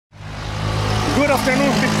Good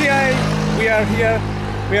afternoon, PTI. We are here.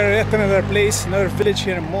 We are at another place, another village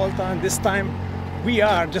here in Malta, and this time we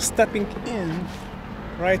are just stepping in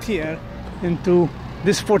right here into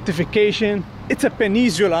this fortification. It's a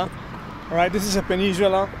peninsula, all right? This is a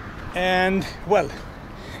peninsula, and well,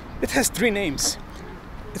 it has three names.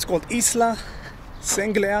 It's called Isla,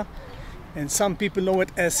 Senglea, and some people know it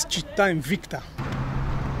as Città Invicta,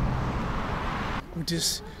 which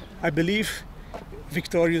is, I believe,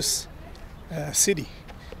 victorious city.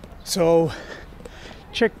 So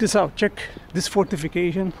check this out, check this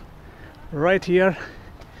fortification right here,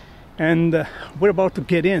 and we're about to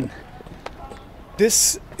get in.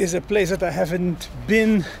 This is a place that I haven't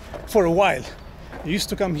been for a while. I used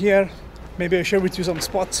to come here. Maybe I'll share with you some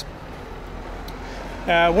spots.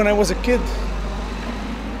 When I was a kid,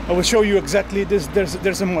 I will show you exactly this.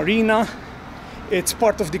 There's a marina. It's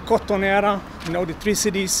part of the Cottonera, you know, the three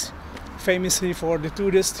cities famously for the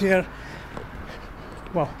tourists here.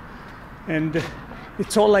 Wow, and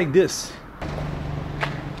it's all like this.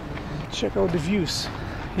 Check out the views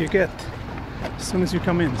you get as soon as you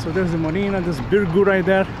come in. So there's the marina, there's Birgu right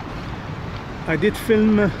there. I did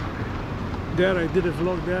film there, I did a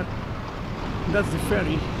vlog there. That's the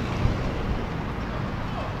ferry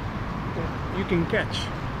that you can catch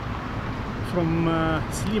from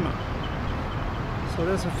Slima. So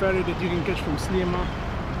there's a ferry that you can catch from Slima.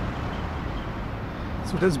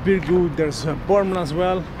 So there's Birgu, there's Bormla as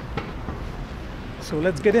well. So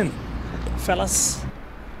let's get in, fellas.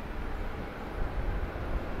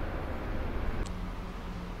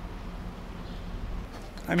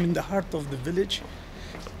 I'm in the heart of the village,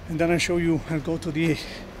 and then I'll show you, I'll go to the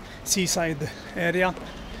seaside area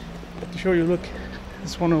to show you. Look,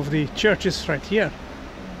 it's one of the churches right here.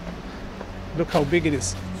 Look how big it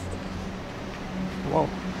is. Wow.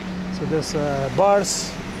 So there's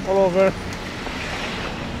bars all over.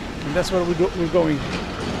 And that's where we're going.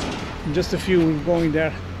 In just a few, we're going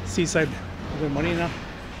there, seaside of the marina.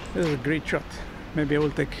 This is a great shot. Maybe I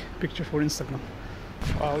will take a picture for Instagram.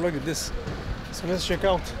 Wow, look at this. So let's check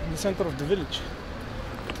out the center of the village.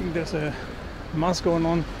 I think there's a mass going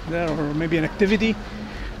on there, or maybe an activity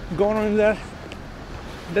going on in there.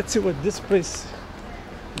 Let's see what this place,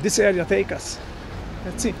 this area take us.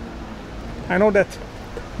 Let's see. I know that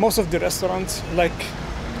most of the restaurants, like,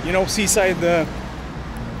 you know, seaside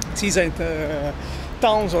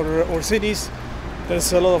towns or cities,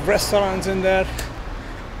 there's a lot of restaurants in there.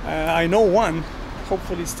 I know one,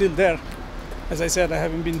 hopefully it's still there. As I said, I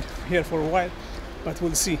haven't been here for a while, but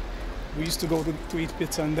we'll see. We used to go to eat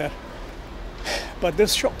pizza in there. But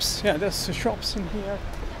there's shops, yeah, there's shops in here.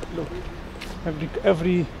 Look,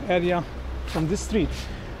 every area from this street,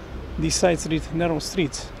 these side streets, narrow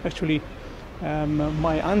streets. Actually,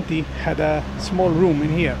 my auntie had a small room in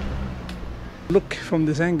here. Look from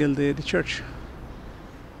this angle, the church.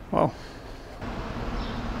 Wow.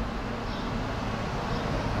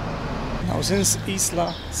 Now, since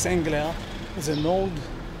Isla Senglea is an old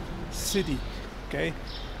city, okay,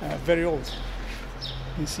 very old.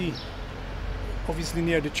 You see, obviously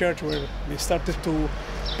near the church where they started to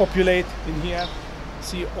populate in here,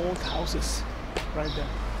 see old houses right there.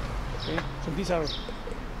 Okay, so these are,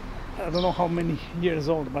 I don't know how many years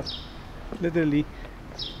old, but literally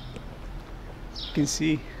you can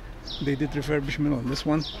see they did refurbishment on this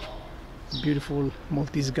one. Beautiful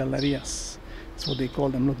Maltese gallerias, that's what they call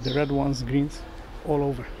them. Look, the red ones, greens, all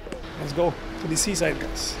over. Let's go to the seaside,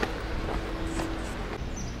 guys.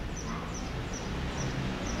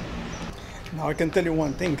 Now I can tell you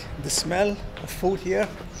one thing, the smell of food here,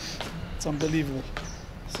 it's unbelievable.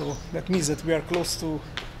 So that means that we are close to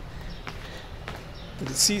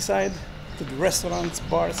the seaside, to the restaurants,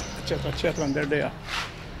 bars, etc., and there they are.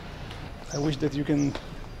 I wish that you can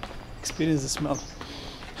experience the smell.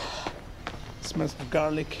 It smells of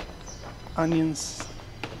garlic, onions,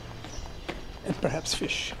 and perhaps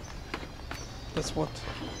fish. That's what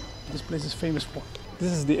this place is famous for.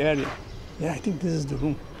 This is the area. Yeah, I think this is the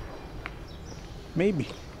room. Maybe.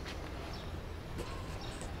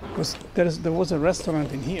 Because there was a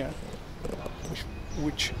restaurant in here,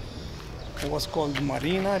 which was called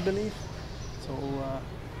Marina, I believe. So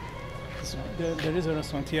there is a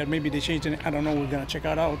restaurant here. Maybe they changed it. I don't know. We're gonna check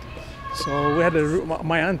it out. So we had a room.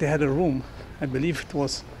 My auntie had a room. I believe it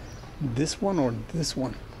was this one or this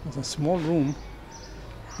one. It was a small room,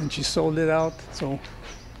 and she sold it out. So,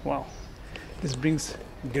 wow, this brings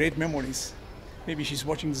great memories. Maybe she's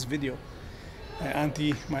watching this video. My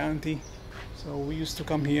auntie. So we used to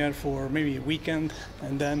come here for maybe a weekend,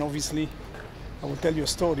 and then obviously I will tell you a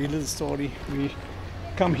little story. We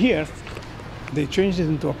come here, they changed it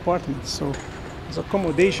into apartments, so there's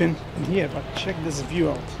accommodation in here, but check this view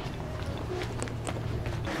out.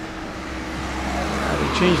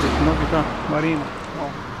 changed it, Novita Marina.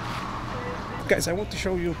 Oh. Guys, I want to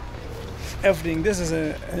show you everything. This is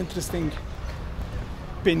an interesting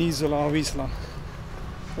peninsula of Isla.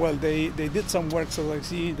 Well, they did some work, so I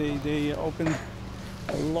see they opened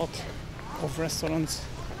a lot of restaurants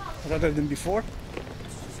rather than before.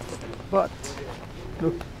 But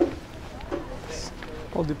look,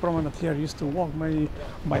 all the promenade here used to walk.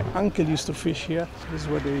 My uncle used to fish here. This is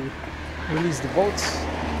where they release the boats.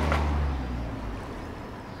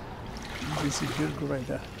 You can see Virgo right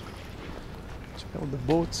there. Check out the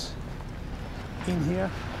boats in here.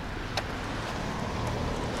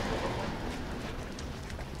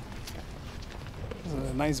 It's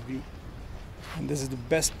a nice view, and this is the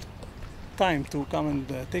best time to come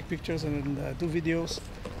and take pictures and do videos.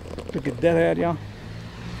 Look at that area.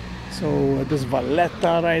 So there's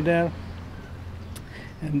Valletta right there,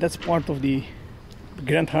 and that's part of the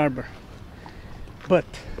Grand Harbor. But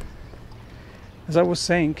as I was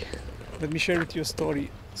saying, let me share with you a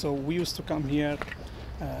story. So we used to come here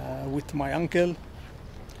with my uncle.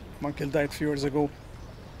 My uncle died a few years ago,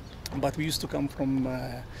 but we used to come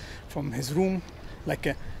from his room, like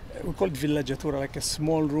we call it villeggiatura, like a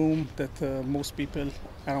small room that most people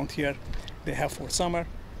around here they have for summer.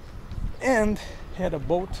 And he had a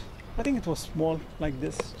boat. I think it was small, like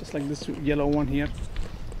this, just like this yellow one here.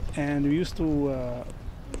 And we used to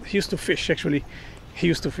he used to fish. Actually, he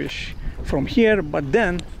used to fish from here. But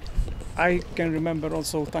then I can remember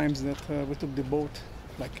also times that we took the boat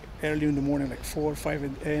like early in the morning, like 4 or 5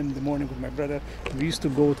 a.m. in the morning with my brother. We used to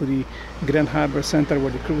go to the Grand Harbor Center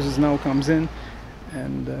where the cruises now comes in,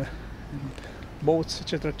 and boats,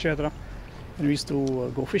 etc., and we used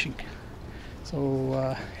to go fishing.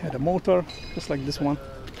 So he had a motor just like this one,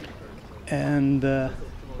 and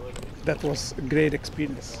that was a great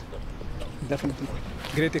experience. Definitely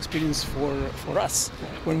great experience for us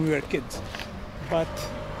when we were kids. But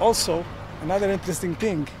also another interesting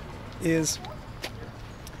thing is,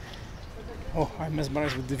 oh, I'm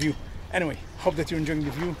mesmerized with the view. Anyway, hope that you're enjoying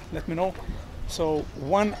the view. Let me know. So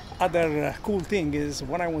one other cool thing is,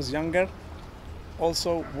 when I was younger,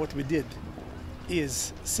 also what we did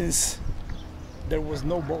is, since there was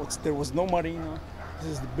no boats, there was no marina.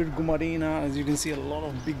 This is the Virgo Marina. As you can see, a lot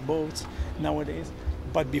of big boats nowadays.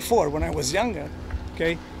 But before, when I was younger,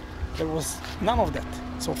 okay, there was none of that.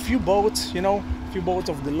 So few boats, you know, few boats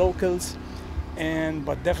of the locals,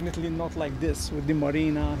 but definitely not like this with the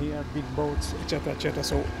marina here, big boats, etc.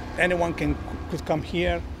 So anyone could come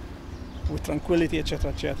here with tranquility,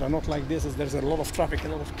 etc. Not like this, as there's a lot of traffic, a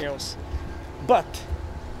lot of chaos. But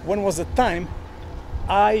when was the time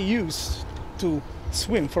I used to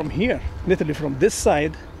swim from here, literally from this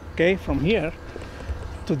side, okay, from here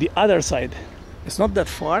to the other side. It's not that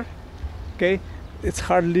far, okay. It's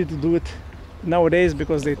hardly to do it nowadays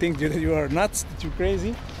because they think you are nuts, that you're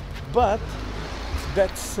crazy. But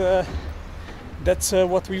that's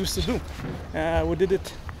what we used to do. We did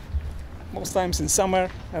it most times in summer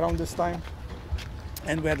around this time,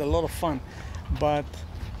 and we had a lot of fun. But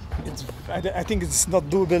I think it's not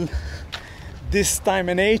doable this time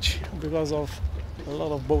and age because of a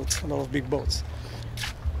lot of boats, a lot of big boats.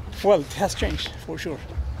 Well, it has changed for sure.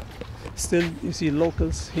 Still, you see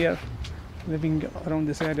locals here living around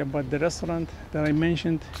this area, but the restaurant that I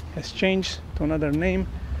mentioned has changed to another name.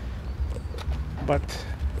 But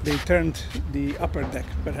they turned the upper deck,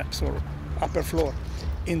 perhaps, or upper floor,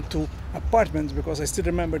 into apartments, because I still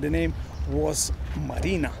remember the name was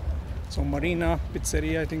Marina. So Marina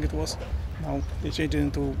Pizzeria, I think it was. Now they changed it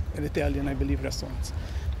into an Italian, I believe, restaurant.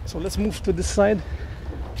 So let's move to this side.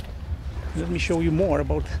 Let me show you more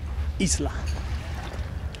about Isla.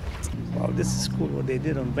 Wow, this is cool what they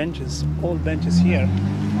did on benches. All benches here,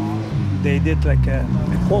 they did like a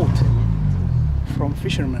quote from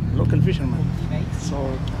Fisherman, local fisherman. So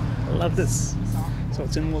I love this. So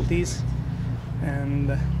it's in Maltese,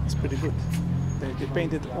 and it's pretty good. They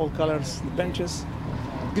painted all colors, the benches.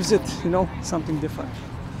 Gives it, you know, something different.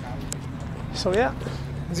 So yeah,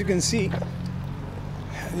 as you can see,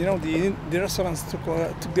 you know, the restaurants took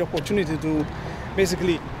the opportunity to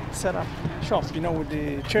basically set up shops, you know, with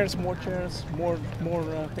the chairs, more tables,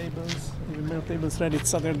 even more tables ready. It's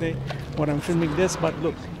Saturday when I'm filming this, but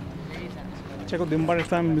look, check out the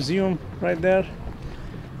Maritime Museum right there,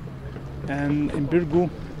 and in Virgo.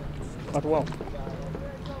 But wow,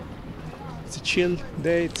 it's a chill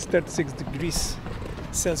day. It's 36 degrees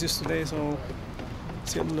Celsius today, so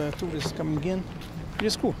still tourists coming in.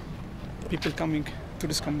 It's cool, people coming,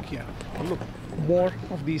 tourists coming here. But look, more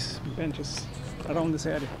of these benches around this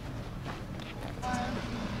area.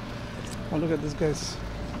 Oh, look at this guy's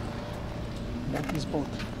boat.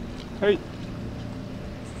 Hey,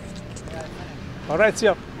 All right, see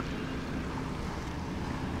ya.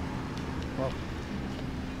 Wow.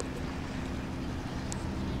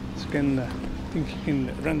 So you can, I think you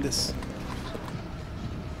can run this.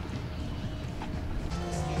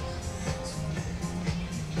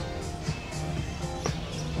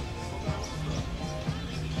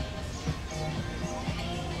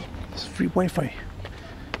 It's free Wi-Fi.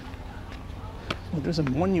 So there's a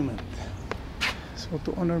monument. So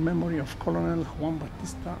to honor memory of Colonel Juan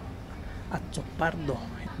Bautista Azzopardo,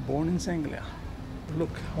 born in Senglea.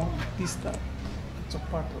 Look, Juan Bautista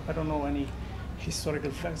Azzopardo. I don't know any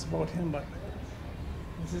historical facts about him, but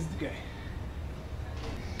this is the guy.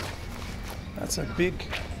 That's a big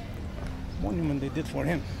monument they did for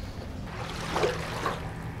him.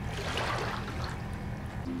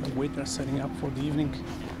 The waiters setting up for the evening,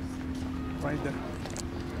 right there.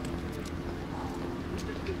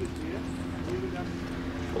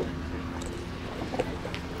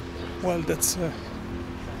 Well, that's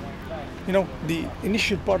you know, the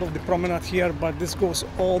initial part of the promenade here, but this goes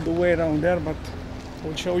all the way around there. But I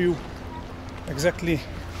will show you exactly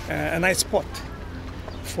a nice spot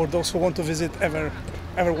for those who want to visit, ever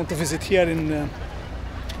want to visit here in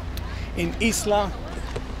Isla.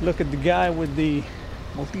 Look at the guy with the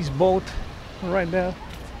Maltese boat right there.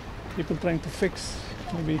 People trying to fix,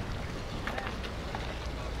 maybe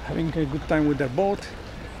having a good time with their boat.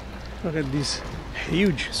 Look at these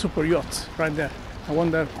huge super yachts right there. I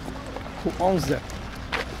wonder who owns them.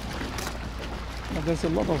 But there's a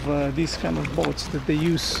lot of these kind of boats that they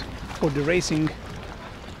use for the racing.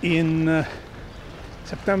 In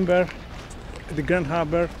September at the Grand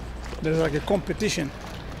Harbor, there's like a competition,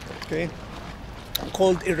 okay,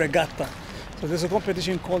 called a regatta. So there's a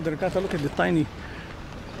competition called the regatta. Look at the tiny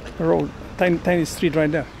road, tiny street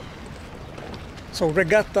right there. So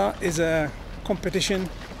regatta is a competition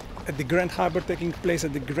at the Grand Harbor, taking place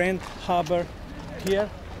at the Grand Harbor here,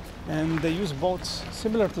 and they use boats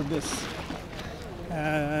similar to this,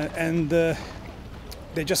 and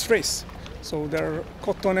they just race. So there are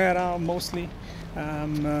Cottonera mostly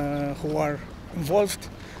who are involved,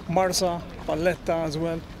 Malta, Valletta as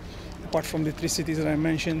well, apart from the 3 cities that I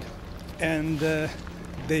mentioned, and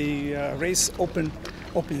they race open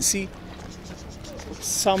sea.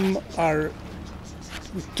 Some are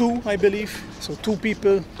with 2, I believe, so 2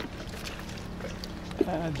 people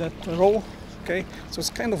that row. Okay, so it's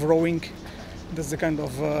kind of rowing. That's the kind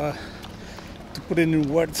of to put it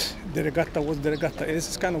in words, the regatta, what the regatta is.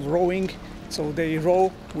 It's kind of rowing. So they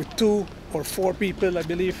row with 2 or 4 people, I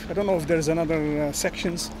believe. I don't know if there's another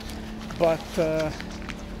sections, but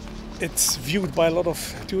it's viewed by a lot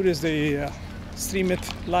of tourists. They stream it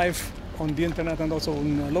live on the internet and also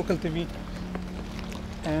on local TV.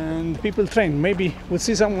 And people train. Maybe we'll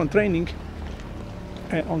see someone training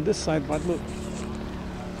on this side, but look,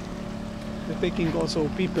 they're taking also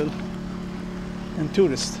people and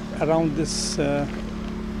tourists around this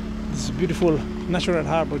this beautiful natural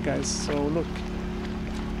harbor, guys. So look,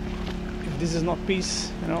 if this is not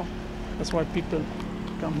peace, you know, that's why people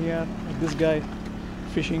come here, like this guy,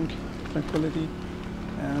 fishing, tranquility,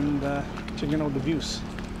 and checking out the views.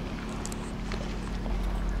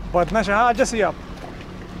 But نشا حاجة سياب.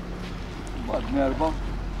 بعد مربى.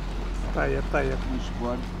 طيب مش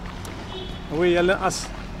بعد. ويا اللي نقص.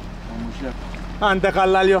 مش هيك. عندك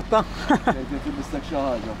على اليوتا. تلبسك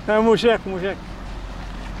شهادة. مش هيك. حبيبي.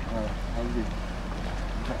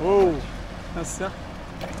 اوه هسه.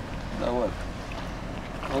 الأول.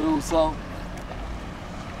 عروسة.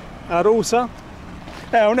 عروسة.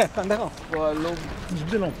 هناك عندك والله.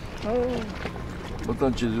 جبدلهم.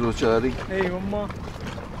 بطنش الروشاري. ايوه ما.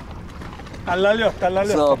 على اليوتا.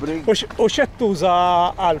 صابري. وش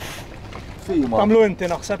توزع 1000. فيما. عملوا انت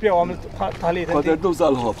نقصب يا عملت تحليل انت. قد دوزا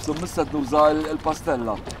الهوبس ومسا دوزا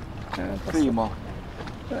الباستيلا. فيما.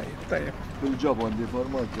 طيب. بالجبن دي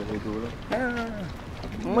فورمات يقولوا.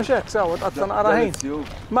 مش هيك ساوت قطن قراهين.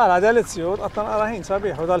 ما لا دالتسيو قطن قراهين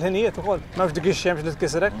صبيح وضل هنية تقول ما بدك الشيء مش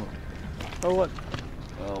تكسرك. اول.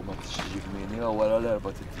 ما تجي مني ولا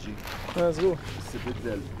لعبة تجي. مزقوق.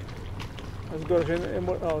 استبدل. مزقوق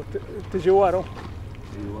عشان تجي ورا.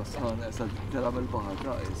 ايوه صان اسد تلعب البحر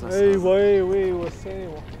رائع.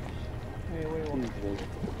 ايوه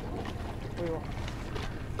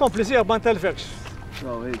كومبلي سي ما تلفكش.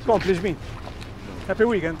 كومبلي جميل. Happy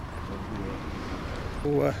weekend.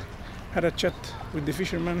 We had a chat with the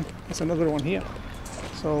fisherman. There's another one here.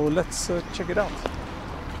 So let's check it out.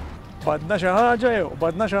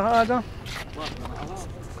 بدنا شهادة.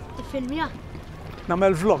 الفيلم يا.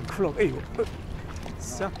 نعمل فلوج ايوه.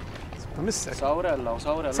 مسك.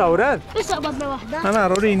 صورة. بس قبضنا واحدة. أنا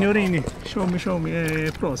وريني. show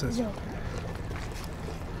me process.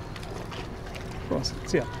 prosit,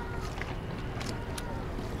 sija.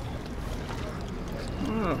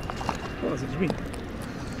 Prosit, ġbin.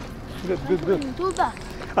 Good. Tuba,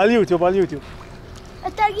 Għal-YouTube.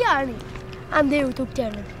 tagjani. Għandi YouTube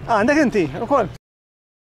channel. Għandek inti, ukoll.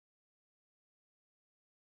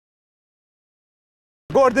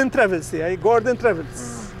 Gordon Travels, Gordon Travels.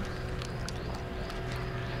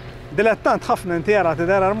 Dilettant ħafna inti jara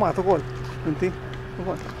tidher armat ukoll. Inti,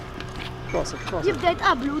 ukoll. Prosit. Jibda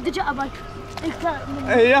jitqablu u diġa qabak.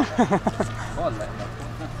 Ejja.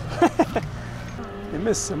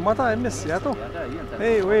 Immiss, mata immiss, jgħatu.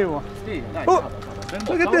 Ejwa.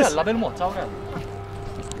 Look at this.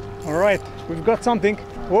 All right, we've got something.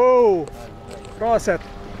 Whoa. Prosit.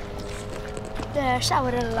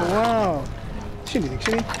 Xawarella. Wow. Xini dik,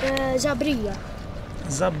 xini? Zabrija.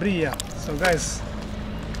 Zabrija. So guys,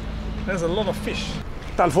 there's a lot of fish.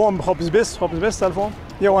 Tal-fom, ħobż biss tal-fom.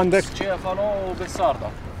 Jew għandek. ċefalo u bis-sarda.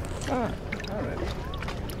 All right.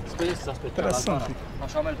 Spessa Interessanti.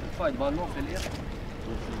 Għax għamel fortified ballu fil-qiegħ.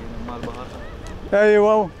 Mal-baħar.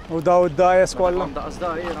 Ejwa, u daw id-dajes kollha. Daqs da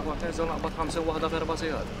jiena kont ninżel naqbad 50 waħda f'4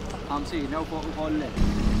 sigħat. 50 jew fuq ukoll lek.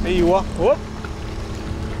 Ejwa,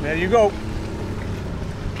 there you go.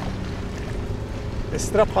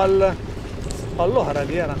 Istra bħall-oħra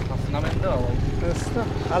li jara. Ħafna minn daw. Istra.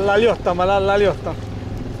 Alla-ljotta, mal-alla-ljotta.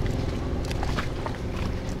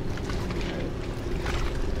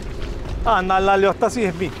 Għanna alla-ljotta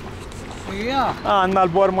siħbi. Għanna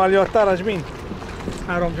l-bor mal-ljotta raġbin.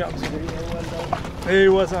 Għarom ġabżu.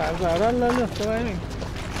 Ejwa, saħar, alla-ljotta raġbin.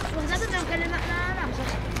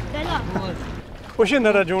 U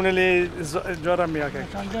xinna raġuni li ġorra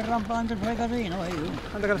miegħek? Għandek il-fregatin,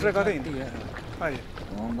 Għandek il-fregatin?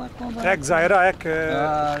 Ek zaħira, ek.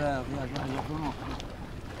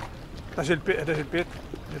 Tax il-piet?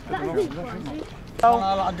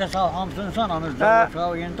 Għadda 50 sena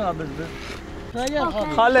nizdaw jintabit.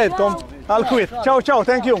 Ħalletom, għal-kwit. Ciao,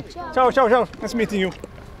 thank you. Ciao. Nice meeting you.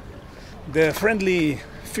 The friendly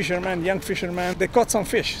fisherman, young fisherman, they caught some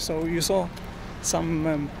fish. So you saw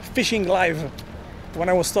some fishing live when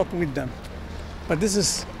I was talking with them. But this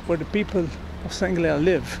is where the people of Senglea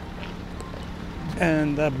live.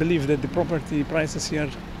 And I believe that the property prices here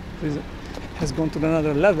has gone to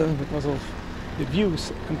another level because of the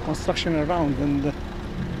views and construction around and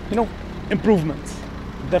improvements,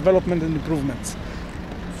 development and improvements.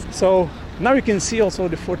 So now you can see also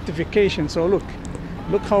the fortification. So look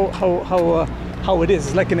how it is.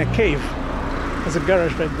 It's like in a cave. There's a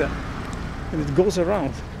garage right there, and it goes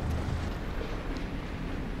around.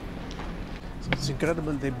 So it's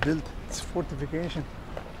incredible. They built this fortification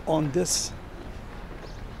on these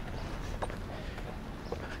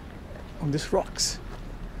rocks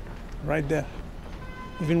right there,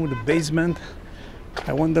 even with the basement.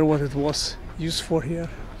 I wonder what it was used for here,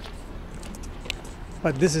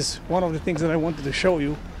 but this is one of the things that I wanted to show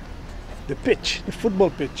you, the pitch, the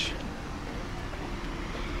football pitch.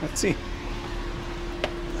 Let's see.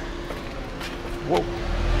 Whoa,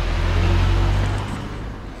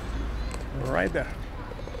 right there.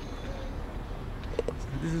 So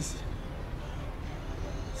this is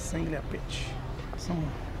Senglea pitch.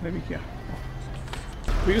 Somewhere, maybe here.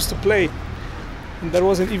 We used to play, and there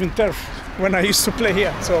wasn't even turf when I used to play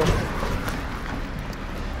here. So,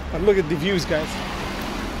 but look at the views, guys.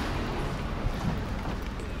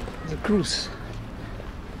 There's a cruise,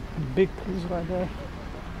 a big cruise right there.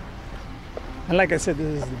 And like I said,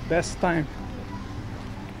 this is the best time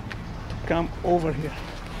to come over here.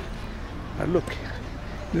 But look,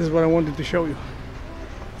 this is what I wanted to show you.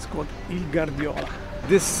 It's called Isla.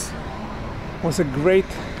 This was a great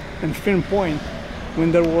and firm point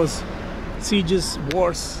when there was sieges,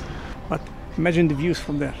 wars. But imagine the views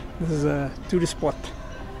from there. This is a tourist spot.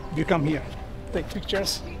 If you come here, take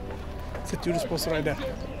pictures. It's a tourist spot right there.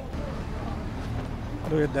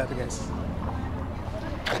 Look at that, guys.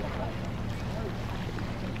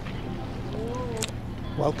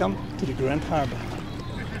 Welcome to the Grand Harbor.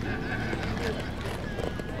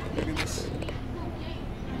 Look at this.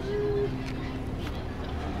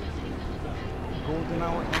 Golden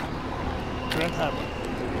hour, Grand Harbor.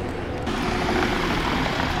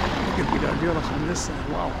 Look at the Guardiola from this side.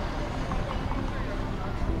 Wow.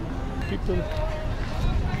 People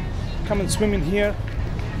come and swim in here.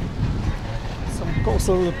 Some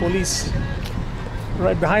coastal police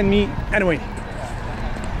right behind me. Anyway,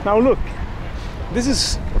 now look, this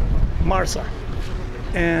is Malta,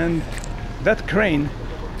 and that crane,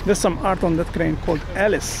 there's some art on that crane called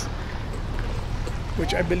Alice,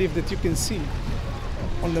 which I believe that you can see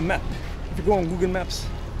on the map. If you go on Google Maps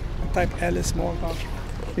and type Alice Malta,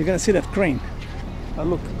 you're gonna see that crane.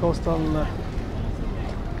 Look, coastal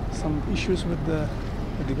some issues with the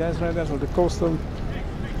guys right there, so the coastal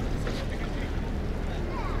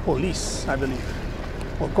police, I believe,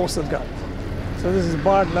 or coastal guard. So this is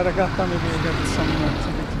bar La Regatta. Maybe I get something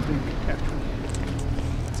to drink. Actually,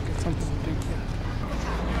 let's get something to drink here.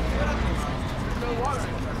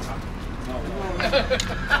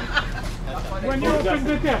 When you open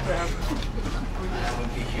the tap,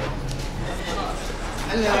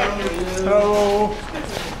 hello.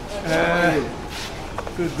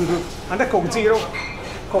 Good, good, good. And a Coke Zero.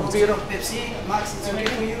 Coke Zero. Pepsi, Max, it's okay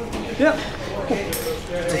for you? Yeah.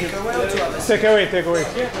 Take away or two others? Take away, take away.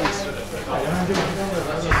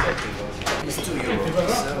 It's 2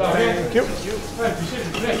 euros. Thank you.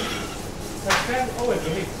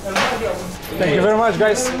 Thank you very much,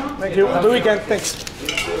 guys. Thank you. Have a weekend. Thanks.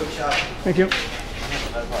 Thank you.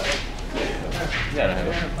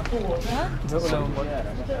 Let's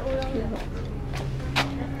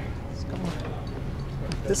come on.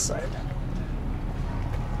 This side.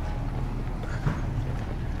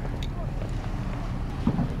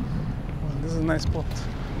 Oh, this is a nice spot.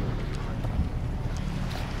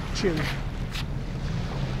 Chill.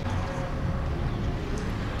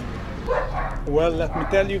 Well, let me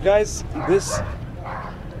tell you guys, this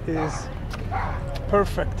is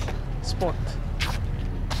perfect spot.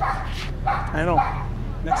 I know,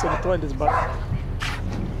 next to the toilets, but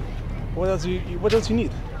what else you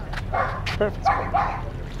need? Perfect spot.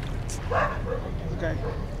 Okay,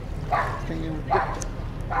 can you dip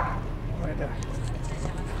right there?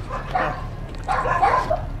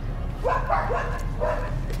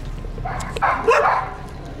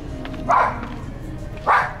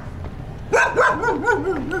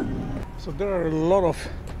 So there are a lot of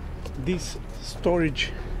these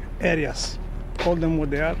storage areas, call them what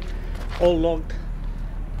they are, all logged,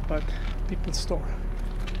 but people store.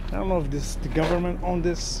 I don't know if this the government own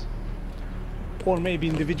this or maybe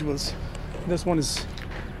individuals. This one is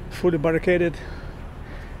fully barricaded.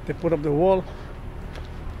 They put up the wall.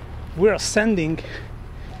 We're ascending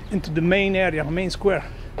into the main area, main square,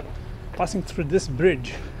 passing through this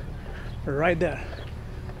bridge right there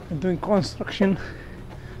and doing construction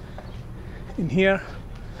in here.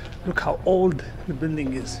 Look how old the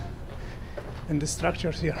building is and the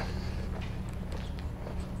structures here.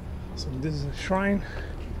 So this is a shrine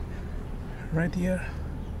right here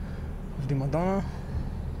of the Madonna.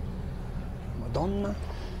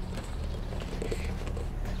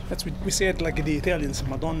 That's what we say it like the Italians,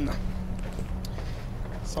 Madonna.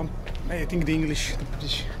 I think the English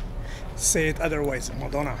say it otherwise,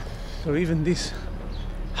 Madonna. So even these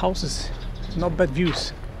houses, not bad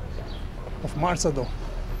views of Malta though.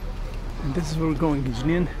 And this is where we're going,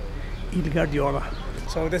 Isla Guardiola.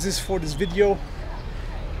 So this is for this video.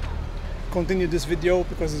 Continue this video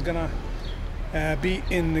because it's gonna be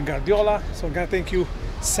in Guardiola. So I'm gonna thank you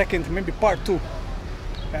second, maybe part 2.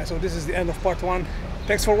 So this is the end of part 1.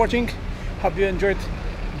 Thanks for watching. Hope you enjoyed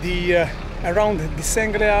the around the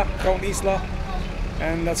Senglea, around Isla,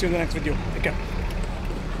 and I'll see you in the next video. Take care.